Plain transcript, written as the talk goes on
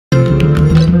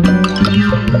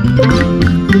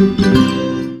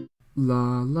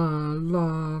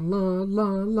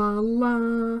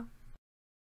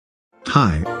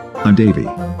I'm Davey.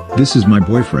 This is my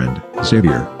boyfriend,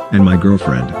 Xavier, and my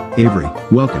girlfriend, Avery.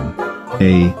 Welcome.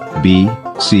 A, B,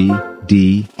 C,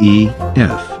 D, E,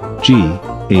 F, G,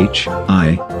 H,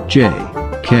 I, J,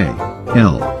 K,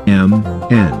 L, M,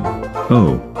 N,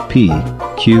 O, P,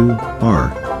 Q,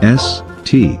 R, S,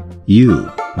 T,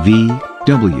 U, V,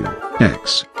 W,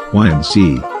 X, Y and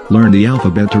Z. Learn the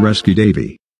alphabet to rescue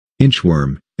Davey.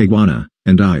 Inchworm, Iguana,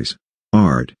 and Eyes.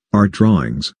 Art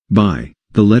drawings, by,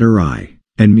 the letter I,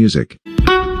 and music.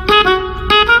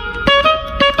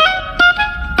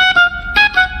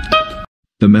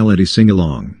 The Melody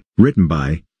Sing-Along, written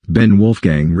by, Ben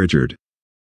Wolfgang Richard.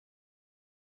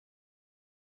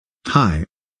 Hi.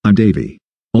 I'm Davey.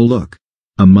 Oh look.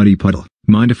 A muddy puddle.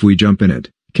 Mind if we jump in it,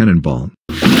 Cannonball?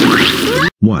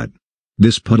 What?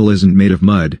 This puddle isn't made of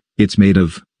mud, it's made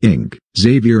of ink.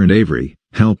 Xavier and Avery,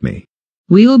 help me.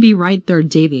 We'll be right there,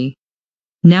 Davey.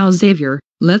 Now Xavier,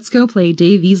 let's go play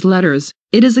Davey's Letters.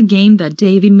 It is a game that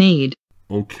Davey made.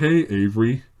 Okay,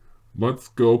 Avery. Let's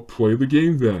go play the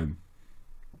game then.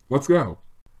 Let's go.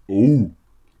 Oh,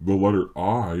 the letter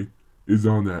I is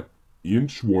on that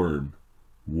inchworm.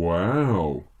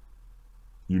 Wow.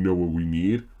 You know what we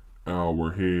need?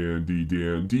 Our handy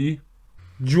dandy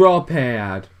draw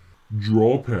pad.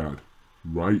 Draw pad.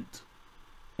 Right.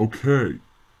 Okay,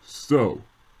 so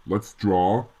let's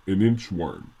draw an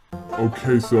inchworm.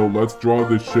 Okay, so let's draw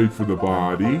the shape for the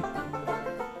body.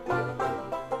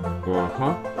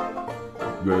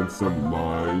 Then some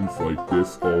lines like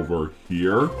this over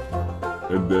here.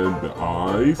 And then the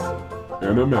eyes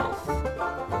and a mouth.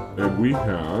 And we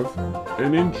have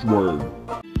an inchworm.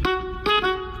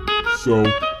 So,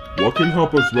 what can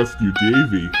help us rescue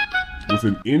Davey with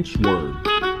an inchworm?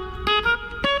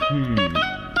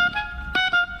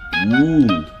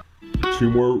 Ooh. 2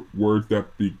 more words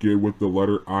that begin with the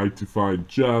letter I to find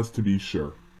just to be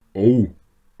sure. Oh,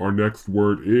 our next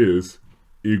word is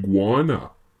iguana.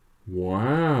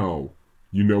 Wow.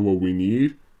 You know what we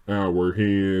need? Our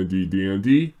handy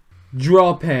dandy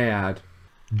draw pad.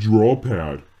 Draw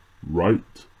pad.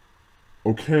 Right.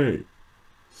 Okay.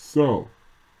 So,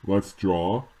 let's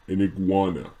draw an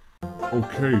iguana.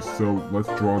 Okay, so let's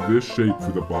draw this shape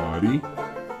for the body,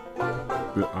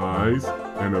 the eyes,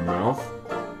 and a mouth,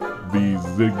 these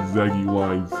zigzaggy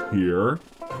lines here,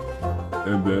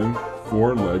 and then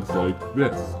 4 legs like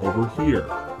this over here.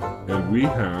 And we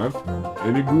have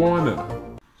an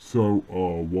iguana. So,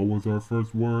 what was our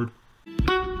first word?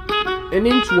 An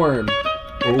inchworm.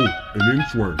 Oh, an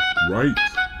inchworm, right.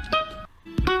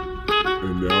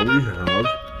 And now we have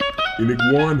an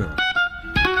iguana.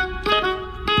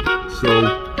 So,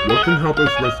 what can help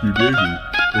us rescue Davey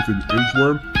with an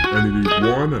inchworm and an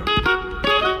iguana?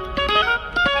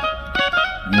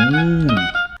 Ooh.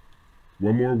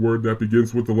 1 more word that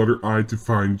begins with the letter I to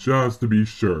find just to be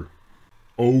sure.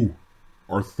 Oh,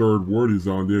 our third word is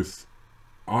on this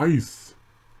ice.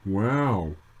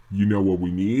 Wow. You know what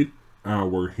we need?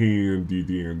 Our handy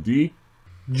dandy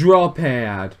draw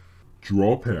pad.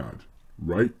 Draw pad.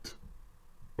 Right.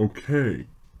 Okay.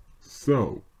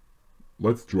 So,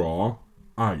 let's draw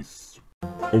ice.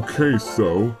 Okay,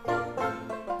 so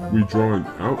we draw an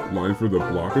outline for the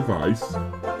block of ice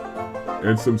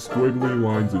and some squiggly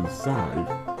lines inside,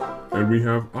 and we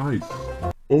have ice.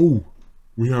 Oh,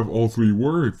 we have all 3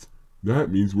 words.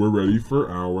 That means we're ready for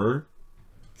our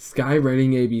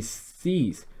skywriting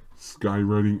ABCs.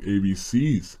 Skywriting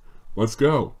ABCs. Let's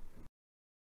go.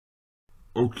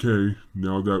 Okay,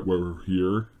 now that we're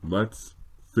here, let's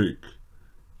think.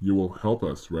 You will help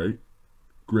us, right?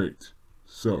 Great.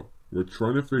 So, we're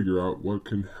trying to figure out what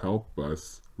can help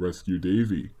us rescue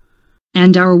Davey.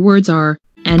 And our words are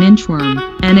an inchworm,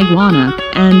 an iguana,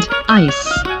 and ice.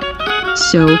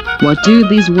 So, what do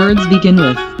these words begin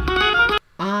with?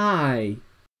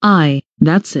 I.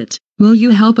 That's it. Will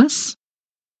you help us?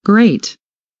 Great.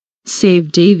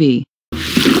 Save Davey.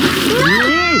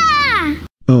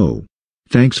 Oh.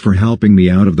 Thanks for helping me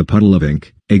out of the puddle of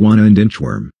ink, iguana and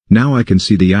inchworm. Now I can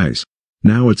see the ice.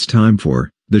 Now it's time for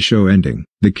the show ending.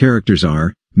 The characters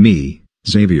are me,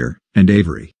 Xavier, and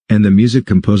Avery, and the music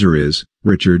composer is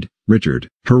Richard.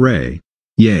 Hooray!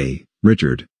 Yay,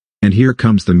 Richard. And here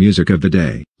comes the music of the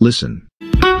day. Listen.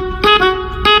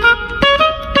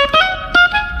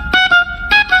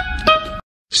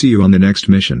 See you on the next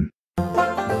mission.